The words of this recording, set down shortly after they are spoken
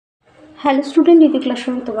Hello student, দ্বিতীয়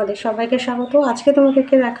ক্লাসরুমে তোমাদের সবাইকে স্বাগত। আজকে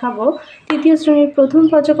তোমাদেরকে দেখাবো তৃতীয় শ্রেণীর প্রথম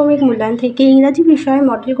পর্যায়ক্রমিক মূল্যায়ন থেকে ইংরাজি বিষয়ে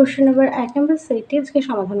মডেল কোশ্চেন নাম্বার 1 নম্বর সেটটি আজকে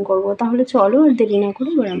সমাধান করব। তাহলে চলো আর দেরি না করে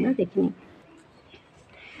এবার আমরা দেখে নিই।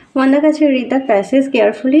 মন্দা কাছে read the passage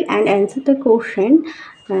carefully and answer the question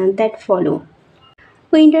that follow.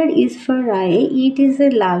 Winter is far away. It is a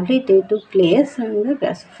lovely day to play on the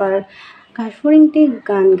grasshopper. ঘাসফড়িংটি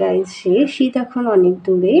গান গাইছে, শীত এখন অনেক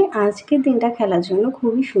দূরে, আজকের দিনটা খেলার জন্য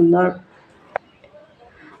খুবই সুন্দর।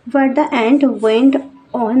 But the ant went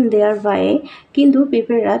on their way. কিন্তু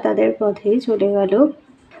পিঁপড়েরা তাদের পথে চলে গেল।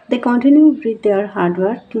 They continued with their hard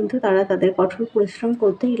work. কিন্তু তারা তাদের কঠোর পরিশ্রম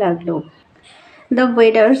করতেই লাগলো। The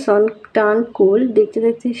weather soon turned cool. দেখতে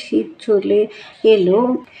দেখতে শীত চলে এলো।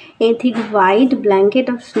 A thick white blanket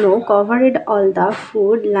of snow covered all the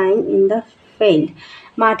food lying in the field.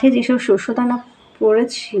 মাঠে যেসব শস্যদানা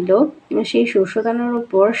পড়েছিল সেই শস্যদানার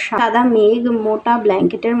উপর সাদা মেঘ মোটা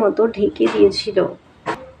ব্ল্যাঙ্কেটের মতো ঢেকে দিয়েছিল।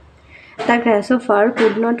 The grasshopper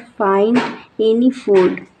could not find any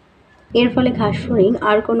food. এর ফলে ঘাসফড়িং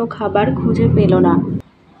আর কোনো খাবার খুঁজে পেল না।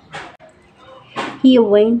 He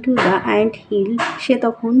went to the ant hill. সে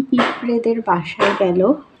তখন পিঁপড়েদের বাসায় গেল।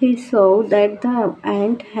 He saw that the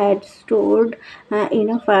ant had stored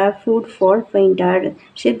enough food for winter.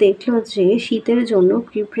 সে দেখল যে শীতের জন্য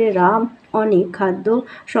পিঁপড়েরা অনেক খাদ্য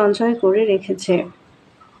সঞ্চয় করে রেখেছে।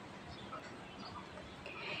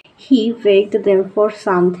 He begged them for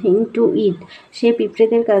something to eat. সে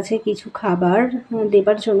পিঁপড়েদের কাছে কিছু খাবার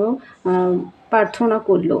দেবার জন্য প্রার্থনা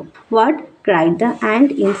করল। What? cried the ant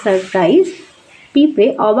in surprise. পিঁপড়ে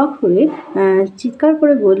অবাক হয়ে চিৎকার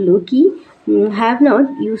করে বলল, কি? Have not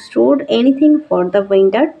you stored anything for the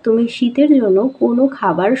winter? তুমি শীতের জন্য কোনো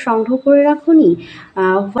খাবার সংগ্রহ করে রাখোনি?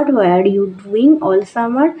 What were you doing all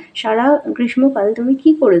summer? সারা গ্রীষ্মকাল তুমি কি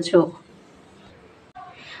করেছো?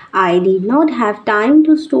 I did not have time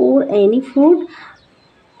to store any food.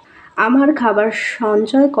 আমার খাবার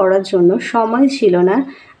সঞ্চয় করার জন্য সময় ছিল না।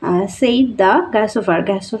 said the grasshopper.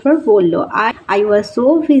 grasshopper বলল, I was so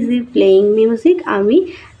busy playing music. আমি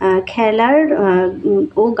খেলার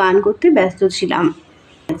ও গান করতে ব্যস্ত ছিলাম।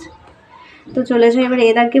 তো চলে যাই এবার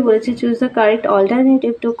এর আগে বলেছি choose the correct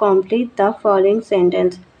alternative to complete the following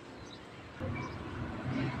sentence.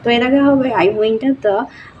 তো এর আগে হবে I winter the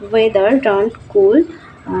weather turned cool.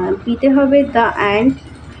 বিতে হবে the ant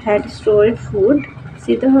had stored food.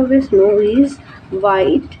 সিতে হবে snow is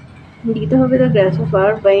white. ডিতে হবে the grasshopper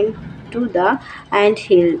went to the ant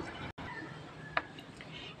hill.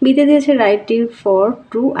 বিতে দিয়েছে write T for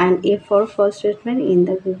true and A for first statement in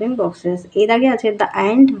the given boxes. এর আগে আছে the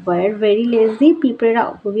and were very lazy. পিঁপড়েরা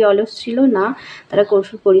খুবই অলস ছিল না, তারা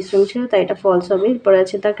কঠোর পরিশ্রম ছিল, তাই এটা ফলস হবে। এরপরে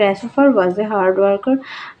আছে the গ্রাসহপার was A hard worker.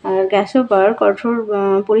 গ্রাসহপার কঠোর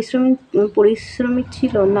পরিশ্রমিক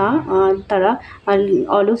ছিল না, তারা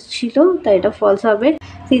অলস ছিল, তাই এটা ফলস হবে।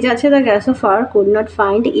 সিজ আছে the গ্রাসহপার could not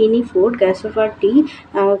find any food. গ্রাসহপারটি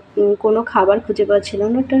কোনো খাবার খুঁজে পাচ্ছিল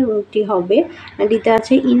না, ওটা হবে। ডিতে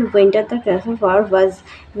আছে in winter the গ্রাসহপার was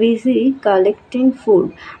busy collecting food.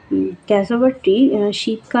 গ্রাসহপারটি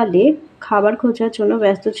শীতকালে খাবার খোঁজার জন্য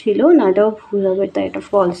ব্যস্ত ছিল না, এটাও ভুল হবে, তাই এটা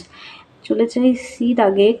ফলস। চলে যাই সি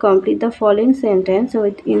দাগে। Complete the following sentence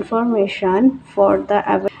with information for the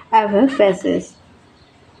above passage.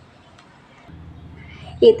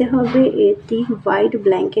 এতে হবে এ thick white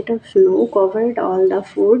blanket of snow covered all the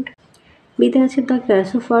food. বিতে আছে the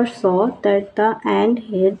grasshopper saw that the ant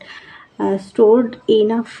had stored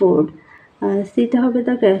enough food. সিতে হবে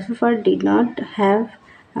the grasshopper did not have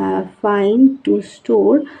find to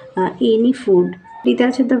store any food. ডিতে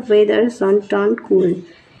আছে the weather soon turned cool.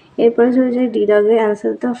 এরপরে চলে যায় D দাগে।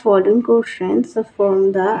 answer the following questions from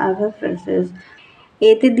the above phrases.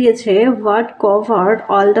 এতে দিয়েছে what covered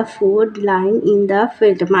all the food line in the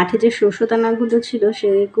field. মাঠে যে শস্যদানাগুলো ছিল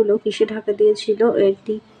সেগুলো কিসে ঢাকা দিয়েছিল?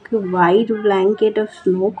 এটি white blanket of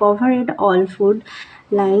snow কভারেড all food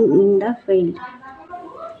line in the field.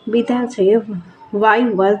 বিতে আছে হোয়াই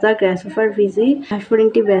ওয়াজ দ্য গ্রাসহপার বিজি।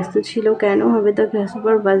 ঘাসফড়িংটি ব্যস্ত ছিল কেন? হবে the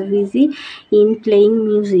গ্রাসহপার was busy in playing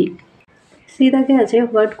music. C দাগে আছে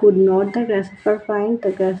what could not the গ্রাসহপার find.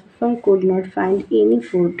 The গ্রাসহপার could not find any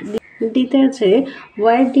food. ডিতে আছে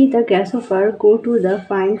war D the গ্রাসহপার go to the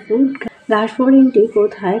find food. ঘাসফড়িংটি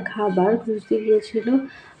কোথায় খাবার খুঁজতে গিয়েছিল?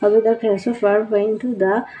 হবে the গ্রাসহপার went to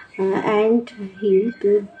the ant hill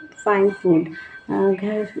to find food.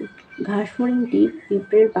 ঘাসফড়িংটি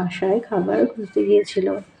পিঁপড়ের বাসায় খাবার খুঁজতে গিয়েছিল।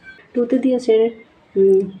 টুতে দিয়েছে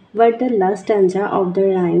what the last স্ট্যাঞ্জা of the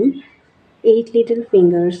rhyme. 8 little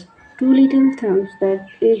fingers, 2 little thumbs that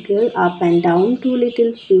go up and down, 2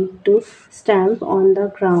 little feet to stamp on the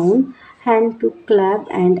ground, hand to clap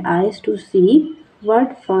and eyes to see. What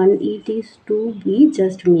fun it is to be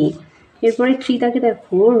just me. এরপরে 3 দাগে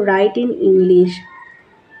দেখো right in English.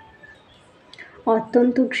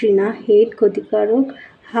 অত্যন্ত ঘৃণা, হেট ক্ষতিকারক,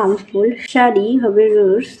 harmful. Sari হবে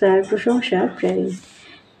রোজ, তার প্রশংসা প্রেম।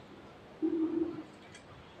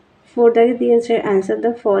 4 দাগে দিয়েছে অ্যান্সার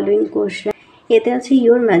দ্য ফলোইং কোশ্চেন। এতে আছে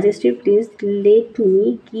your majesty please let me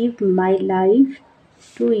give my life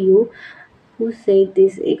to you who said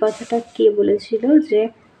this. এই কথাটা কে বলেছিল যে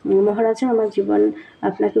মহারাজা আমার জীবন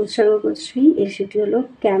আপনাকে উৎসর্গ করছি, সেটি হলো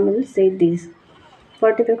ক্যামেল সেড দিস।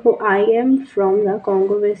 পরটি দেখো I am from the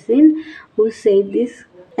Congo basin who said this.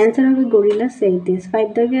 Answer হবে গরিলা সেড দিস। 5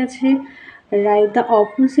 দাগে আছে write the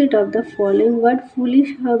opposite of the following word. Foolish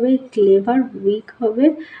হবে ক্লেভার, উইক হবে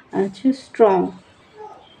আছে স্ট্রং।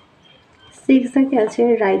 6 দাগে আছে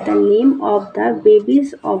write the name of the babies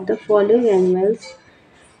of the following animals.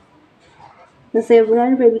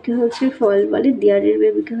 জেব্রার বেবিকে হচ্ছে ফল বলে, ডিয়ারের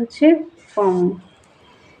বেবিকে হচ্ছে ফর্ম।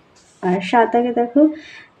 আর 7 দাগে দেখো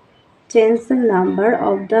change the number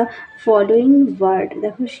of the following word.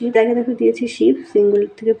 দেখো শিপ দাগে দেখো দিয়েছে শিপ,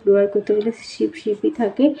 সিঙ্গুলার থেকে প্লুরাল করতে গেলে শিপ শিপই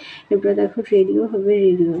থাকে। এরপরে দেখো রেডিও হবে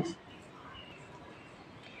রেডিওস।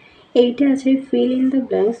 এইটা আছে fill in the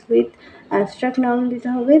blanks with abstract noun দিতে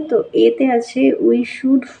হবে। তো এতে আছে উই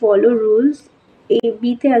শুড ফলো রুলস।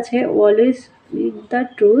 বিতে আছে অলওয়েজ স্পিক দ্য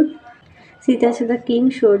ট্রুথ। সিতে আছে the king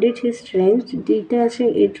showed it his strength. ডিতে আছে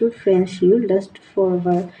a true friendship last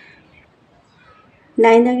forward.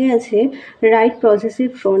 9 দাগে আছে right possessive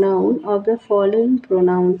pronoun of the following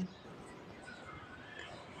pronoun.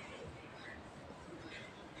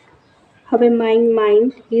 হবে mine mind,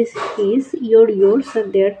 his his, your yours R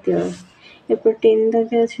there there's. এরপর 10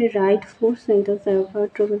 দাগে আছে write four sentence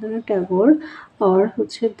about Rabindranath Tagore আর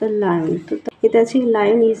হচ্ছে the lion. তো এটা আছে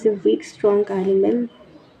lion is a big strong animal.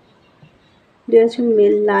 দেওয়া আছে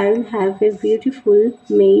mail lion have a beautiful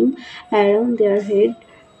main around their head.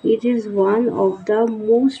 It is one of the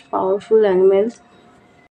most powerful animals.